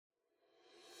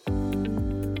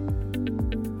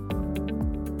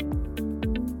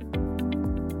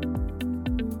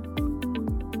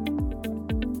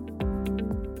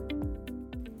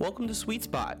Welcome to Sweet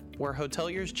Spot, where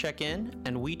hoteliers check in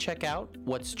and we check out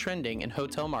what's trending in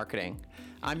hotel marketing.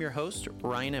 I'm your host,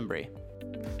 Ryan Embry.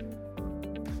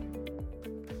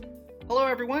 Hello,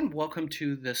 everyone. Welcome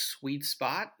to the Sweet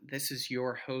Spot. This is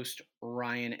your host,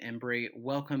 Ryan Embry.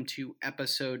 Welcome to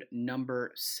episode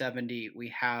number 70.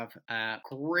 We have a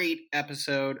great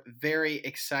episode. Very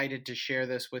excited to share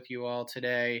this with you all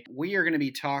today. We are going to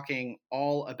be talking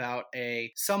all about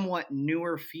a somewhat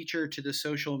newer feature to the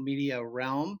social media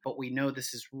realm, but we know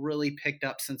this has really picked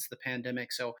up since the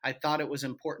pandemic. So I thought it was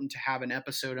important to have an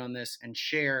episode on this and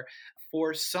share.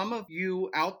 For some of you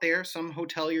out there, some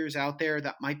hoteliers out there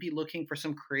that might be looking for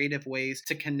some creative ways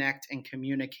to connect and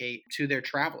communicate to their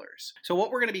travelers. So what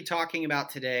we're going to be talking about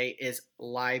today is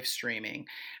live streaming.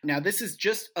 Now, this is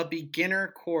just a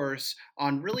beginner course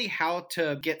on really how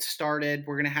to get started.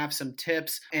 We're going to have some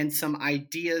tips and some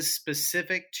ideas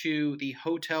specific to the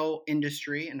hotel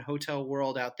industry and hotel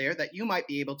world out there that you might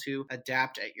be able to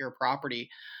adapt at your property.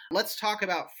 Let's talk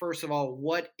about, first of all,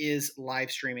 what is live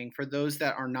streaming? For those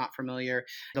that are not familiar,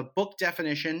 the book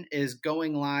definition is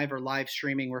going live or live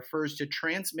streaming refers to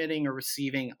transmitting or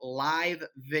receiving live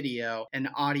video and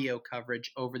audio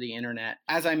coverage over the internet.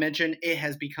 As I mentioned, it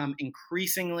has become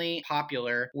increasingly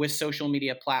popular with social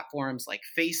media platforms like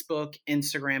Facebook,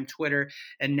 Instagram, Twitter,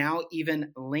 and now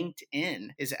even LinkedIn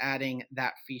is adding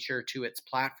that feature to its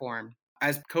platform.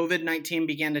 As COVID-19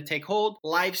 began to take hold,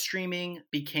 live streaming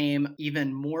became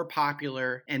even more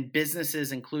popular, and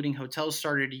businesses, including hotels,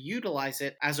 started to utilize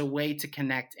it as a way to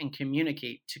connect and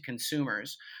communicate to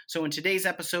consumers. So in today's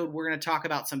episode, we're going to talk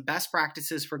about some best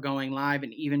practices for going live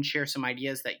and even share some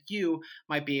ideas that you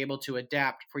might be able to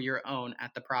adapt for your own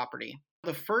at the property.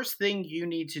 The first thing you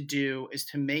need to do is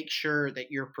to make sure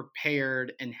that you're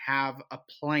prepared and have a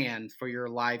plan for your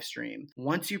live stream.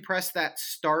 Once you press that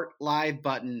start live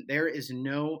button, there is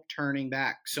no turning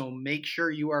back. So make sure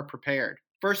you are prepared.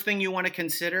 First thing you want to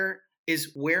consider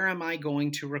is, where am I going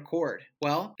to record?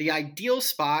 Well, the ideal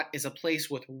spot is a place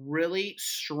with really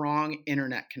strong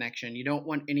internet connection. You don't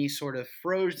want any sort of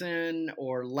frozen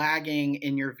or lagging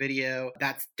in your video.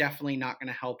 That's definitely not going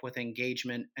to help with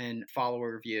engagement and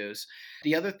follower views.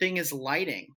 The other thing is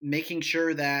lighting, making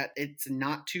sure that it's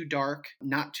not too dark,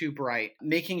 not too bright,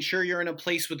 making sure you're in a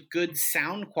place with good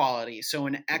sound quality. So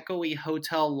an echoey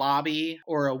hotel lobby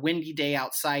or a windy day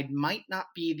outside might not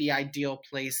be the ideal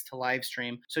place to live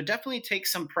stream. So definitely take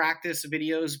some practice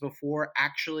videos before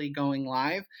actually going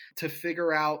live to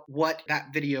figure out what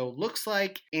that video looks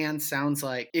like and sounds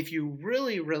like. If you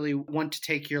really want to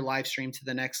take your live stream to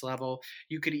the next level,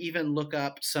 you could even look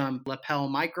up some lapel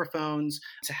microphones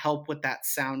to help with that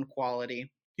sound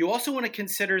quality. You also want to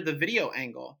consider the video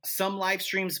angle. Some live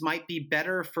streams might be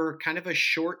better for kind of a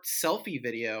short selfie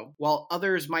video, while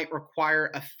others might require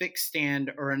a fixed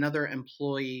stand or another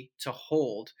employee to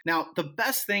hold. Now, the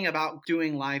best thing about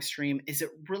doing live stream is it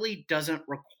really doesn't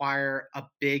require a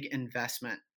big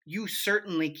investment. You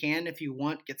certainly can, if you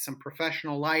want, get some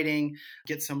professional lighting,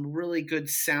 get some really good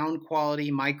sound quality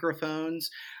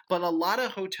microphones. But a lot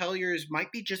of hoteliers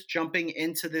might be just jumping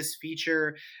into this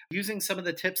feature using some of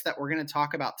the tips that we're going to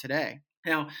talk about today.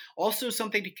 Now, also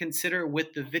something to consider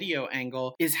with the video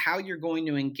angle is how you're going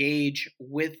to engage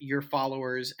with your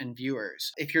followers and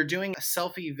viewers. If you're doing a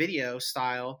selfie video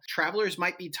style, travelers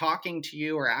might be talking to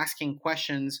you or asking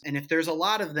questions, and if there's a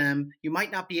lot of them, you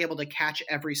might not be able to catch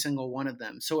every single one of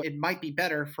them. So it might be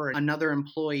better for another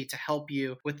employee to help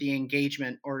you with the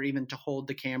engagement or even to hold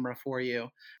the camera for you.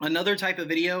 Another type of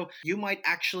video, you might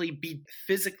actually be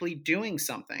physically doing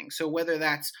something. So whether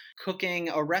that's cooking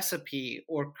a recipe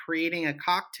or creating a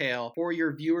cocktail for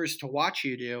your viewers to watch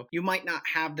you do, you might not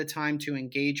have the time to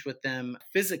engage with them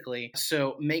physically.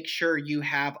 So make sure you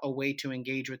have a way to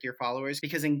engage with your followers,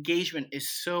 because engagement is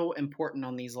so important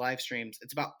on these live streams.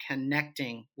 It's about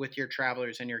connecting with your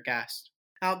travelers and your guests.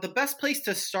 Now, the best place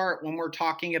to start when we're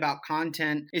talking about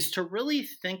content is to really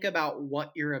think about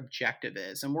what your objective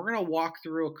is. And we're going to walk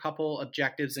through a couple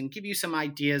objectives and give you some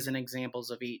ideas and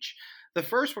examples of each. The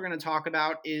first we're going to talk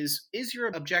about is your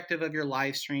objective of your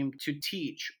live stream to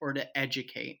teach or to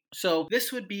educate? So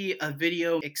this would be a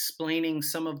video explaining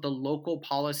some of the local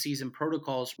policies and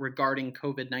protocols regarding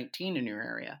COVID-19 in your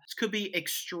area. This could be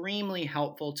extremely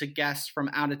helpful to guests from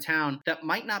out of town that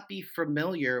might not be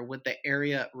familiar with the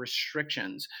area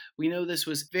restrictions. We know this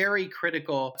was very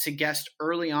critical to guests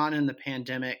early on in the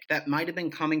pandemic that might have been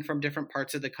coming from different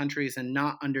parts of the countries and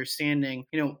not understanding,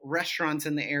 restaurants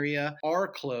in the area are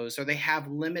closed, or they have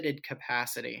limited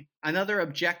capacity. Another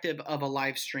objective of a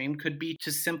live stream could be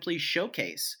to simply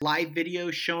showcase live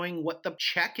videos showing what the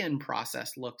check-in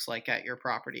process looks like at your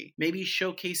property. Maybe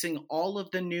showcasing all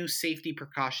of the new safety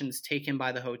precautions taken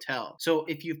by the hotel. So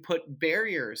if you've put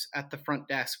barriers at the front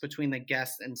desk between the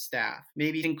guests and staff,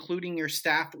 maybe including your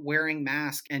staff wearing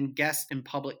masks and guests in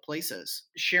public places,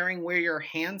 sharing where your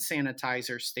hand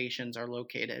sanitizer stations are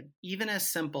located, even as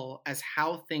simple as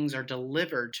how things are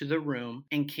delivered to the room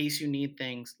in case you need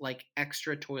things like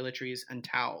extra toiletries and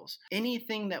towels.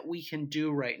 Anything that we can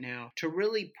do right now to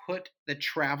really put the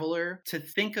traveler to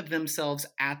think of themselves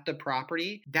at the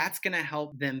property, that's going to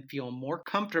help them feel more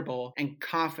comfortable and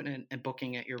confident in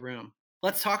booking at your room.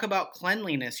 Let's talk about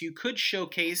cleanliness. You could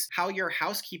showcase how your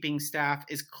housekeeping staff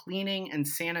is cleaning and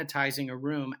sanitizing a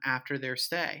room after their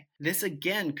stay. This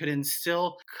again could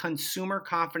instill consumer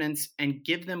confidence and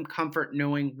give them comfort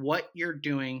knowing what you're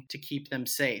doing to keep them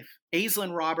safe.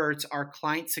 Aislinn Roberts, our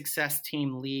client success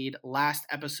team lead, last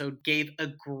episode gave a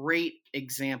great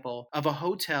example of a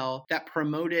hotel that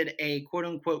promoted a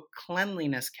quote-unquote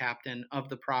cleanliness captain of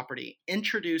the property,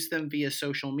 introduced them via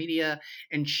social media,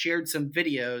 and shared some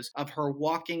videos of her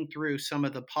walking through some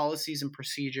of the policies and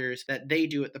procedures that they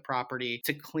do at the property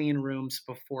to clean rooms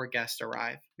before guests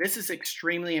arrive. This is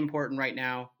extremely important right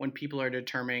now when people are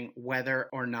determining whether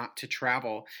or not to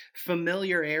travel.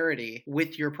 Familiarity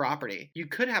with your property. You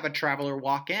could have a traveler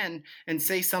walk in and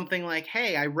say something like,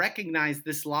 "Hey, I recognize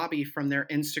this lobby from their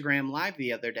Instagram live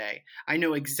the other day. I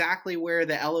know exactly where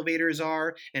the elevators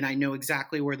are and I know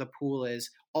exactly where the pool is,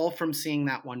 all from seeing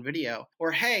that one video."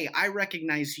 Or, "Hey, I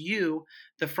recognize you,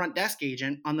 the front desk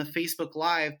agent, on the Facebook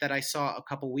Live that I saw a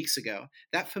couple weeks ago."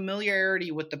 That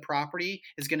familiarity with the property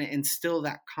is going to instill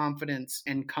that confidence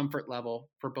and comfort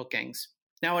level for bookings.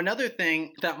 Now, another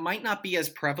thing that might not be as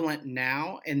prevalent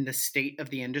now in the state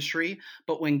of the industry,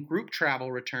 but when group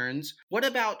travel returns, what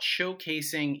about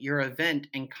showcasing your event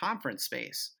and conference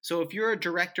space? So if you're a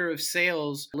director of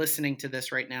sales listening to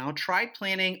this right now, try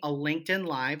planning a LinkedIn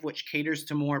Live, which caters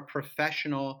to more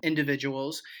professional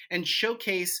individuals, and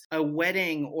showcase a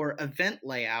wedding or event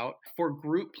layout for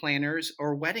group planners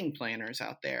or wedding planners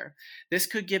out there. This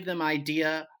could give them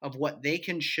idea of what they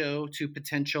can show to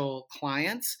potential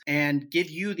clients and give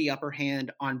you the upper hand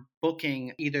on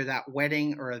booking either that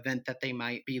wedding or event that they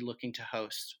might be looking to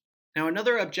host. Now,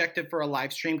 another objective for a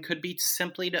live stream could be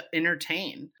simply to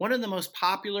entertain. One of the most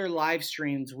popular live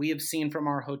streams we have seen from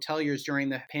our hoteliers during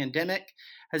the pandemic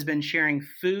has been sharing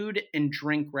food and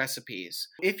drink recipes.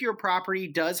 If your property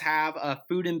does have a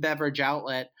food and beverage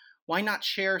outlet, why not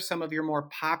share some of your more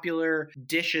popular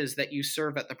dishes that you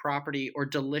serve at the property or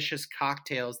delicious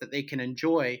cocktails that they can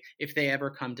enjoy if they ever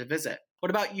come to visit? What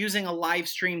about using a live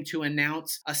stream to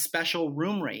announce a special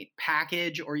room rate,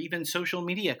 package, or even social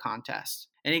media contest?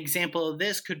 An example of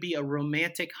this could be a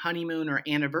romantic honeymoon or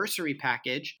anniversary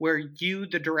package where you,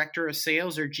 the director of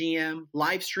sales or GM,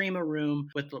 live stream a room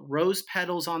with rose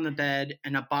petals on the bed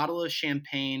and a bottle of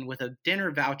champagne with a dinner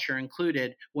voucher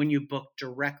included when you book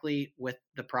directly with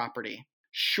the property.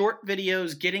 Short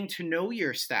videos getting to know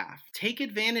your staff. Take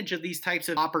advantage of these types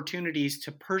of opportunities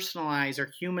to personalize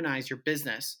or humanize your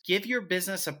business. Give your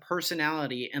business a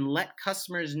personality and let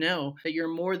customers know that you're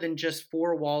more than just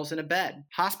four walls and a bed.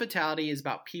 Hospitality is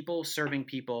about people serving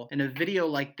people, and a video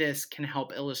like this can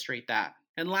help illustrate that.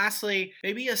 And lastly,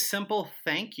 maybe a simple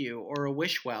thank you or a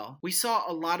wish well. We saw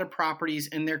a lot of properties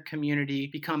in their community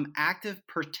become active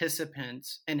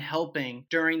participants in helping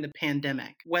during the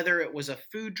pandemic, whether it was a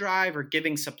food drive or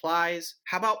giving supplies.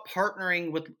 How about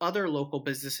partnering with other local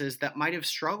businesses that might have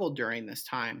struggled during this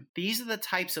time? These are the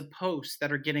types of posts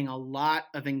that are getting a lot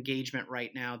of engagement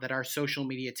right now that our social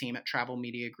media team at Travel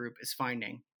Media Group is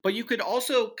finding. But you could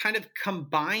also kind of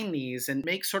combine these and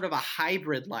make sort of a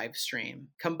hybrid live stream,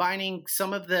 combining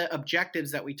some of the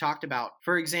objectives that we talked about.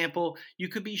 For example, you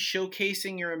could be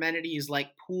showcasing your amenities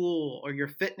like pool or your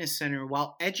fitness center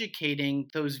while educating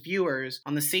those viewers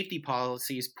on the safety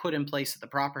policies put in place at the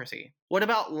property. What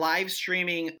about live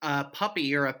streaming a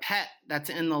puppy or a pet that's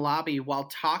in the lobby while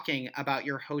talking about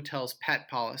your hotel's pet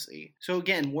policy? So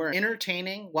again, we're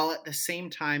entertaining while at the same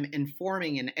time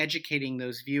informing and educating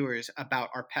those viewers about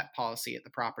our pet policy at the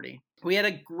property. We had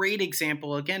a great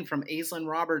example, again, from Aislinn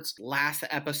Roberts last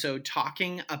episode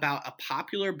talking about a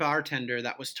popular bartender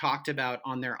that was talked about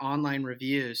on their online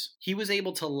reviews. He was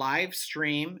able to live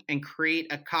stream and create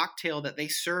a cocktail that they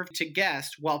served to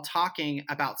guests while talking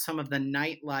about some of the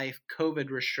nightlife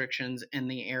COVID restrictions in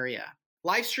the area.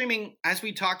 Live streaming, as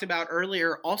we talked about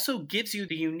earlier, also gives you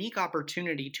the unique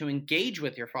opportunity to engage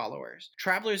with your followers.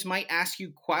 Travelers might ask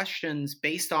you questions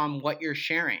based on what you're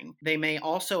sharing. They may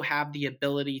also have the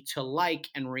ability to like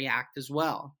and react as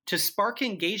well. To spark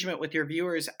engagement with your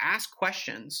viewers, ask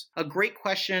questions. A great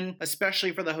question,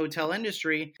 especially for the hotel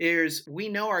industry, is we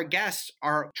know our guests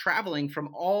are traveling from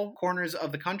all corners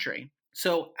of the country.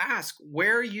 So ask,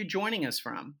 where are you joining us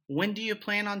from? When do you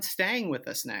plan on staying with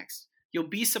us next? You'll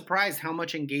be surprised how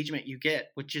much engagement you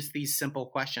get with just these simple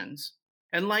questions.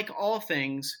 And like all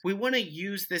things, we want to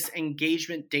use this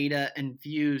engagement data and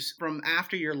views from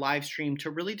after your live stream to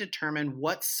really determine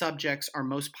what subjects are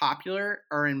most popular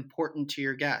or important to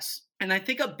your guests. And I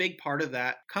think a big part of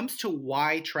that comes to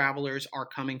why travelers are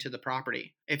coming to the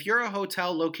property. If you're a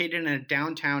hotel located in a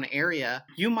downtown area,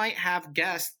 you might have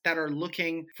guests that are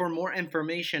looking for more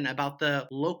information about the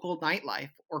local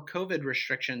nightlife or COVID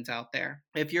restrictions out there.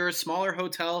 If you're a smaller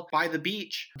hotel by the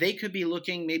beach, they could be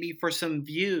looking maybe for some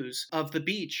views of the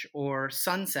beach or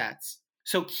sunsets.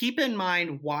 So keep in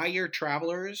mind why your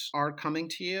travelers are coming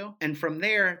to you, and from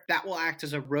there, that will act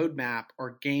as a roadmap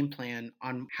or game plan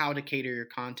on how to cater your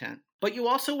content. But you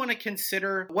also want to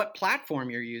consider what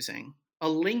platform you're using. A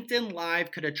LinkedIn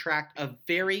Live could attract a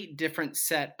very different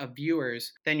set of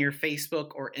viewers than your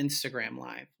Facebook or Instagram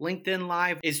Live. LinkedIn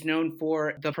Live is known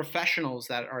for the professionals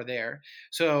that are there.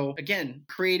 So again,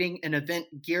 creating an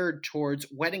event geared towards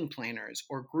wedding planners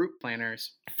or group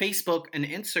planners. Facebook and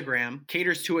Instagram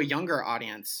caters to a younger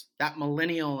audience, that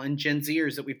millennial and Gen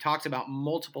Zers that we've talked about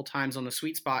multiple times on the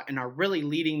Sweet Spot and are really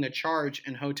leading the charge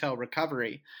in hotel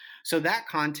recovery. So that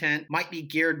content might be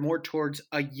geared more towards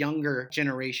a younger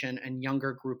generation and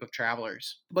younger group of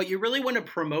travelers. But you really want to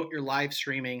promote your live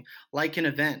streaming like an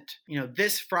event.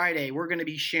 This Friday, we're going to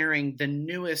be sharing the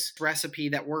newest recipe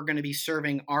that we're going to be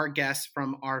serving our guests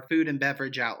from our food and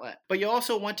beverage outlet. But you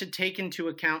also want to take into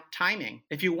account timing.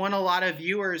 If you want a lot of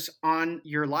viewers on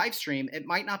your live stream, it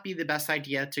might not be the best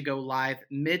idea to go live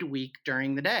midweek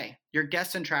during the day. Your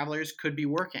guests and travelers could be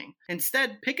working.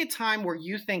 Instead, pick a time where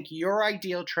you think your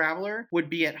ideal traveler would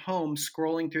be at home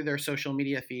scrolling through their social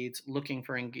media feeds looking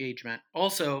for engagement.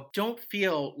 Also, don't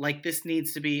feel like this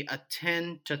needs to be a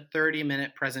 10 to 30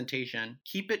 minute presentation.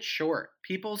 Keep it short.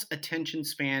 People's attention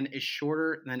span is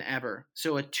shorter than ever.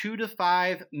 So a 2 to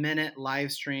 5 minute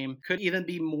live stream could even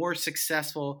be more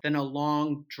successful than a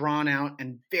long, drawn out,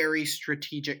 and very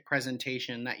strategic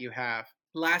presentation that you have.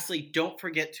 Lastly, don't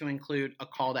forget to include a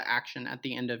call to action at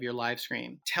the end of your live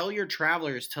stream. Tell your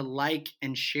travelers to like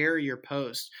and share your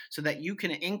post so that you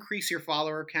can increase your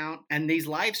follower count, and these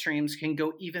live streams can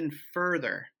go even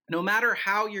further. No matter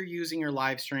how you're using your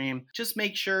live stream, just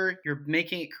make sure you're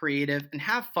making it creative and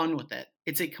have fun with it.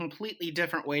 It's a completely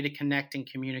different way to connect and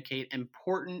communicate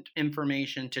important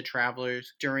information to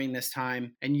travelers during this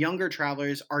time, and younger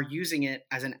travelers are using it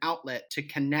as an outlet to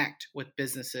connect with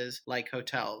businesses like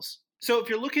hotels. So if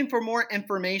you're looking for more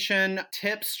information,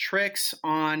 tips, tricks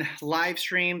on live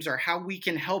streams, or how we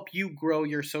can help you grow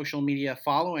your social media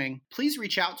following, please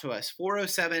reach out to us,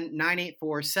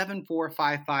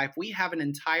 407-984-7455. We have an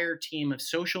entire team of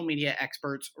social media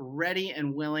experts ready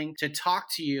and willing to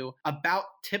talk to you about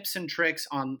tips and tricks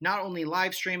on not only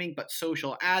live streaming, but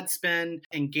social ad spend,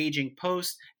 engaging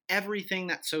posts, everything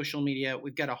that social media.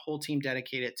 We've got a whole team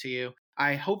dedicated to you.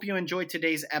 I hope you enjoyed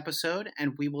today's episode,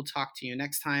 and we will talk to you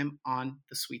next time on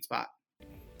The Sweet Spot.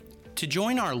 To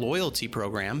join our loyalty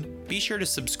program, be sure to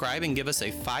subscribe and give us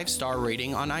a 5-star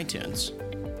rating on iTunes.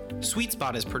 Sweet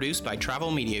Spot is produced by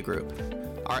Travel Media Group.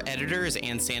 Our editor is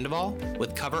Ann Sandoval,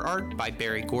 with cover art by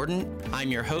Barry Gordon. I'm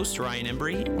your host, Ryan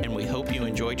Embry, and we hope you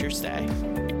enjoyed your stay.